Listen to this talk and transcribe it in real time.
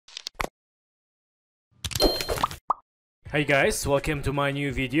Hi guys, welcome to my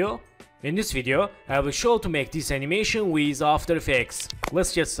new video. In this video, I will show to make this animation with After Effects.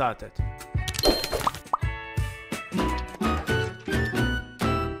 Let's get started.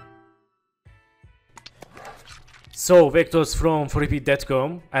 So, vectors from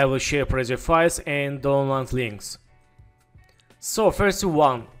freepik.com. I will share project files and download links. So, first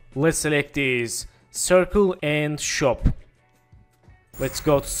one, let's select this circle and shop. Let's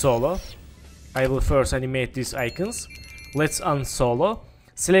go to solo. I will first animate these icons. Let's unsolo.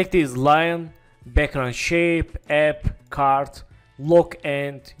 Select this line, background shape, app, card, lock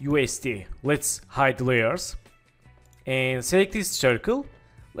and USD. Let's hide the layers. And select this circle.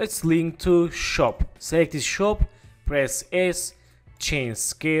 Let's link to shop. Select this shop, press S, change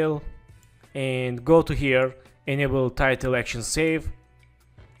scale, and go to here, enable title action save.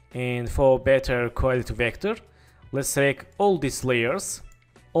 And for better quality vector, let's select all these layers,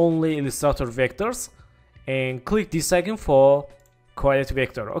 only Illustrator vectors, and click this icon for quality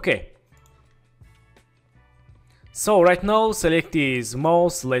vector. Okay. So right now select this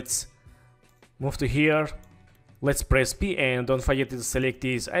mouse, let's move to here, let's press P and don't forget to select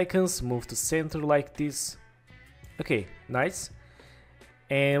these icons, move to center like this. Okay, nice.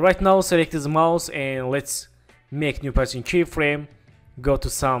 And right now select this mouse and let's make new position keyframe, go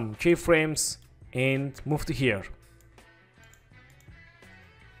to some keyframes and move to here.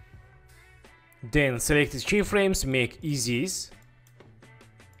 Then select these keyframes, make easies.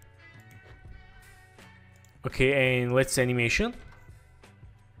 Okay, and let's animation.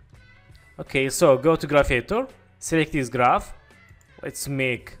 Okay, so go to graph editor, select this graph, let's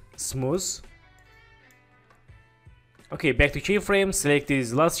make smooth. Okay, back to keyframe, select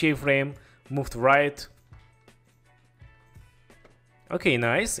this last keyframe, move to right. Okay,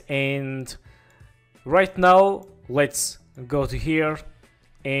 nice. And right now let's go to here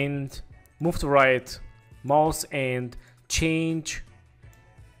and move to right mouse and change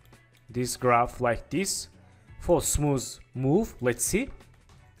this graph like this for smooth move. Let's see.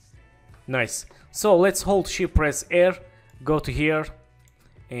 Nice. So let's hold shift, press R, go to here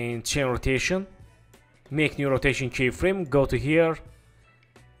and change rotation, make new rotation keyframe, go to here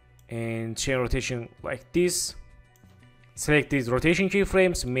and change rotation like this. Select these rotation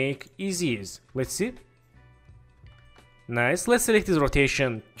keyframes, make easies. Let's see. Nice. Let's select this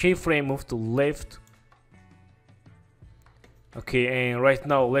rotation keyframe, move to left. Okay, and right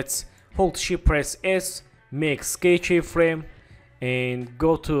now let's hold shift, press S, make scale keyframe and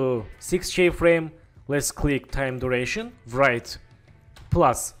go to 6 keyframe. Let's click time duration, right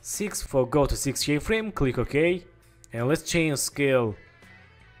plus 6 for go to 6 keyframe, click OK, and let's change scale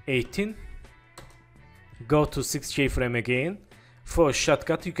 18. Go to 6 keyframe again. For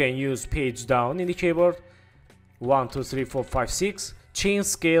shortcut you can use page down in the keyboard. 1, 2, 3, 4, 5, 6. Change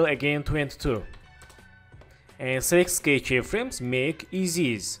scale again 22. And select scale keyframes, make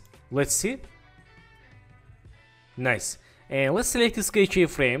easies. Let's see. Nice. And let's select the scale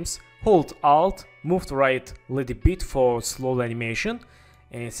keyframes, hold Alt, move to right a little bit for slow animation,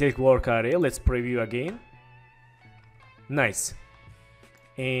 and select work area. Let's preview again. Nice.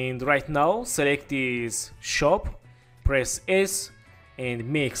 And right now select this shop, press S and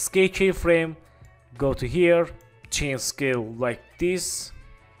make scale keyframe, go to here, change scale like this,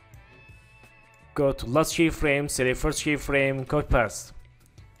 go to last keyframe, select first keyframe, copy paste.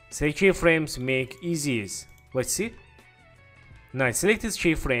 Select keyframes, make easies. Let's see. Nice. Select these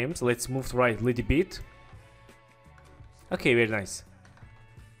keyframes, let's move to right a little bit. Okay, very nice.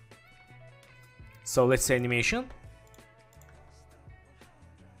 So let's say animation.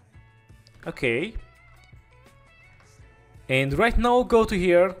 Okay. And right now go to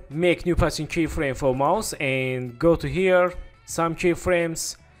here, make new position keyframe for mouse and go to here, some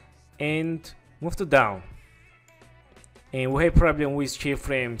keyframes and move to down. And we have problem with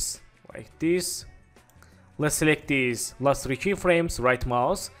keyframes like this. Let's select these last 3 keyframes, right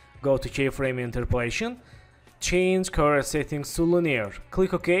mouse, go to keyframe interpolation, change color settings to linear,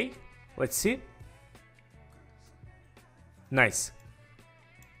 click OK. Let's see. Nice.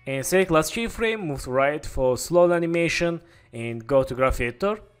 And select last keyframe, move to right for slow animation and go to graph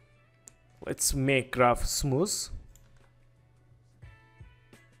editor. Let's make graph smooth.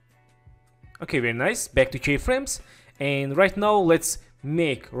 Okay, very nice. Back to keyframes. And right now let's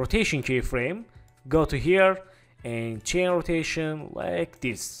make rotation keyframe. Go to here and change rotation like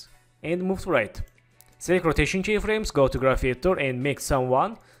this and move to right. Select rotation keyframes, go to graph editor and make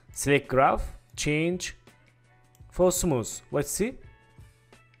someone. Select graph, change for smooth. Let's see.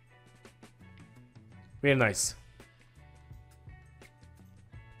 Very nice.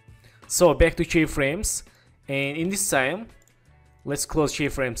 So back to keyframes, and in this time let's close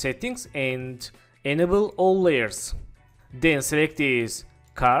keyframe settings and enable all layers. Then select this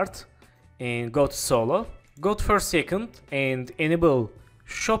card and go to solo. Go to first second and enable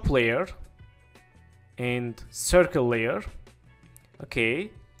shop layer and circle layer.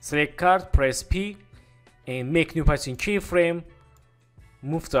 Okay, select card, press P and make new position keyframe,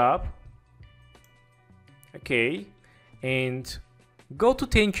 move to up. Okay, and go to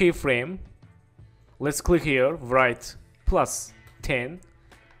 10 keyframe. Let's click here, write plus 10,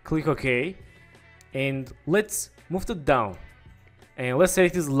 click OK, and let's move it down. And let's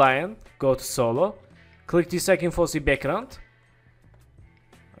select this line, go to solo, click this second for the background.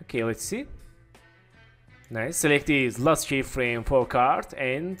 Okay, let's see. Nice, select this last keyframe for card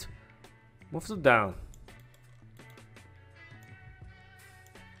and move it down.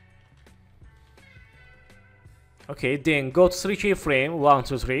 Okay, then go to 3 keyframe, 1,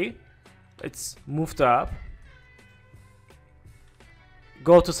 2, 3. Let's move it up.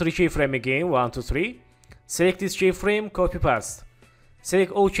 Go to 3 keyframe again, 1, 2, 3. Select this keyframe, copy paste.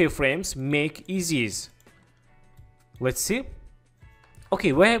 Select all keyframes, make easies. Let's see.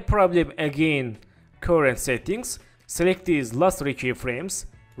 Okay, we have problem again, current settings. Select these last 3 keyframes,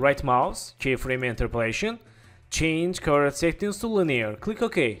 right mouse, keyframe interpolation. Change current settings to linear, click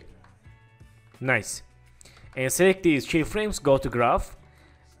OK. Nice. And select these keyframes, go to graph,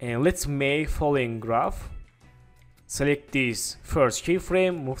 and let's make following graph. Select this first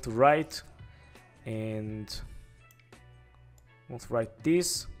keyframe, move to right, and move to right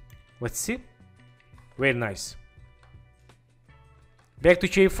this. Let's see. Very nice. Back to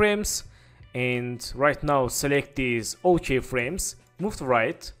keyframes, and right now select these all keyframes, move to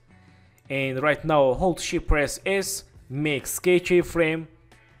right, and right now hold shift press S, make scale keyframe,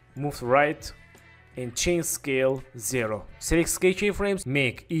 move to right, and change scale 0. Select scale keyframes,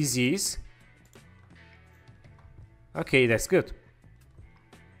 make easies. Okay, that's good.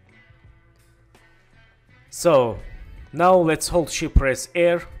 So now let's hold shift press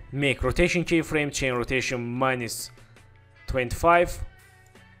R, make rotation keyframe, change rotation minus 25,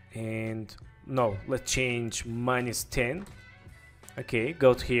 and no, let's change minus 10. Okay,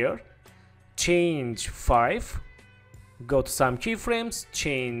 go to here, change 5, go to some keyframes,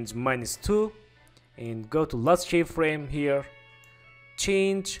 change minus 2, and go to last keyframe here,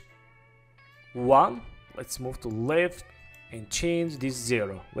 change 1. Let's move to left and change this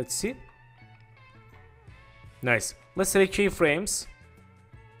 0. Let's see. Nice. Let's select keyframes,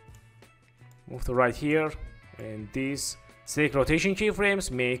 move to right here, and this. Select rotation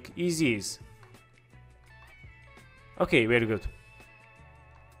keyframes, make easies. Okay, very good.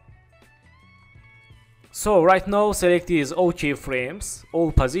 So right now select these all keyframes,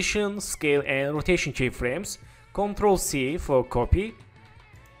 all position, scale and rotation keyframes. Ctrl C for copy,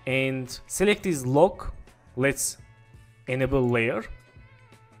 and select this lock. Let's enable layer.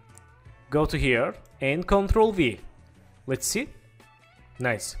 Go to here and Ctrl V. Let's see.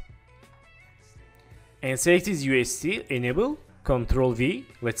 Nice. And select this USD, enable, Ctrl V.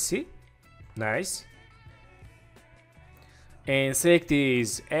 Let's see. Nice. And select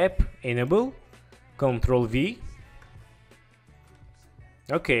this app, enable, Ctrl V.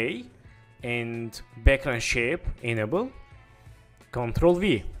 Okay. And background shape, enable, Ctrl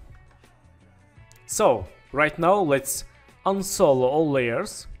V. So right now let's unsolo all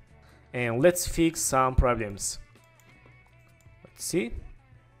layers and let's fix some problems. Let's see.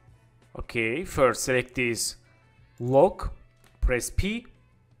 Okay, first select this lock, press P,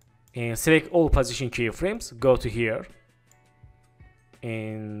 and select all position keyframes, go to here,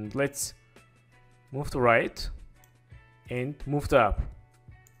 and let's move to right and move to up.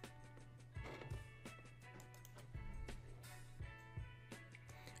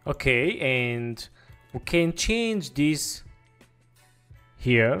 Okay, and we can change this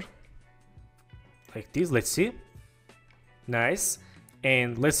here like this. Let's see. Nice.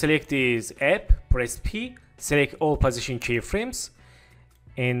 And let's select this app, press P, select all position keyframes,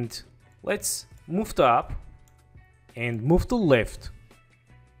 and let's move to up and move to left.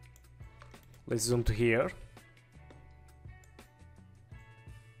 Let's zoom to here.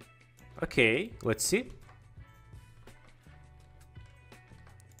 Okay, let's see.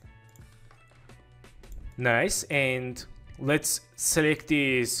 Nice. And let's select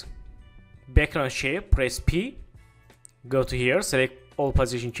this background shape, press P, go to here, select all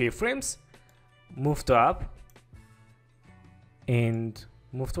position keyframes, move to up and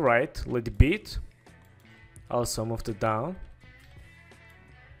move to right a little bit, also move to down.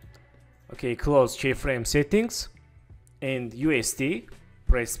 Okay, close keyframe settings and USD,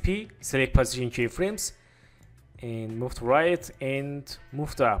 press P, select position keyframes and move to right and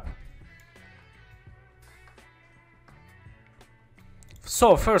move to up.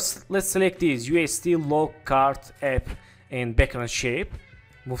 So first let's select this USD lock card app and background shape,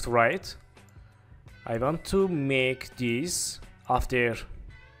 move to right. I want to make this after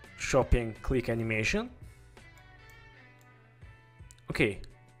shopping click animation. Okay,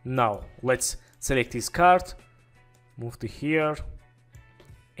 now let's select this card, move to here,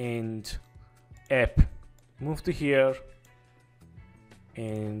 and app, move to here,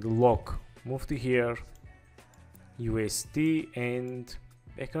 and lock, move to here, USD and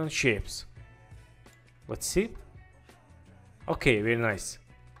background shapes. Let's see. Okay, very nice.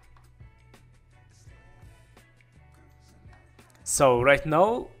 So right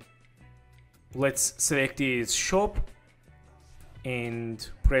now let's select this shop and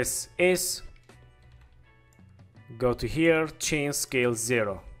press S, go to here, change scale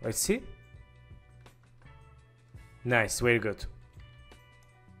 0. Let's see. Nice, very good.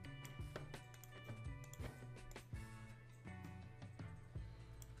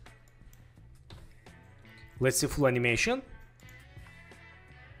 Let's see full animation.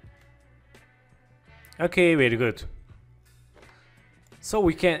 Okay, very good. So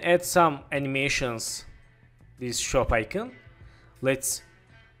we can add some animations, this shop icon. Let's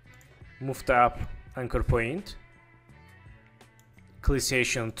move the up anchor point,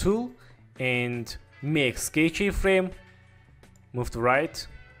 clickation tool, and make sketch keyframe, move to right,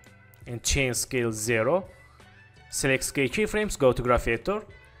 and change scale 0. Select sketch keyframes, go to graph editor,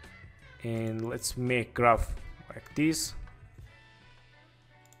 and let's make graph like this.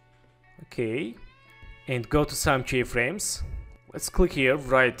 Okay, and go to some keyframes. Let's click here,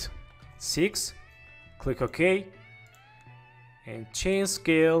 write 6, click OK, and change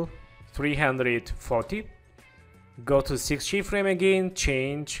scale 340. Go to 6 keyframe again,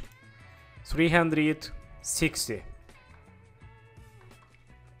 change 360.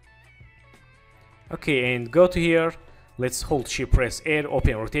 Okay, and go to here. Let's hold shift press R,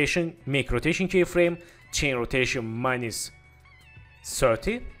 open rotation, make rotation keyframe, change rotation minus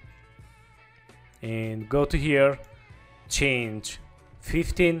 30, and go to here, change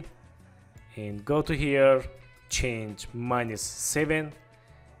 15, and go to here, change minus 7,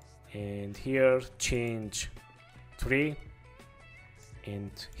 and here change 3,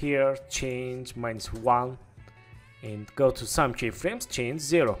 and here change minus 1, and go to some keyframes, change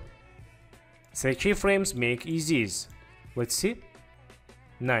 0. Select keyframes, make easies. Let's see.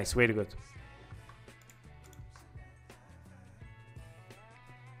 Nice, very good.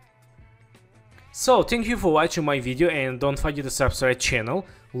 So thank you for watching my video, and don't forget to subscribe channel,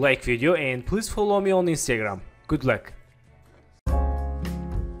 like video, and please follow me on Instagram. Good luck.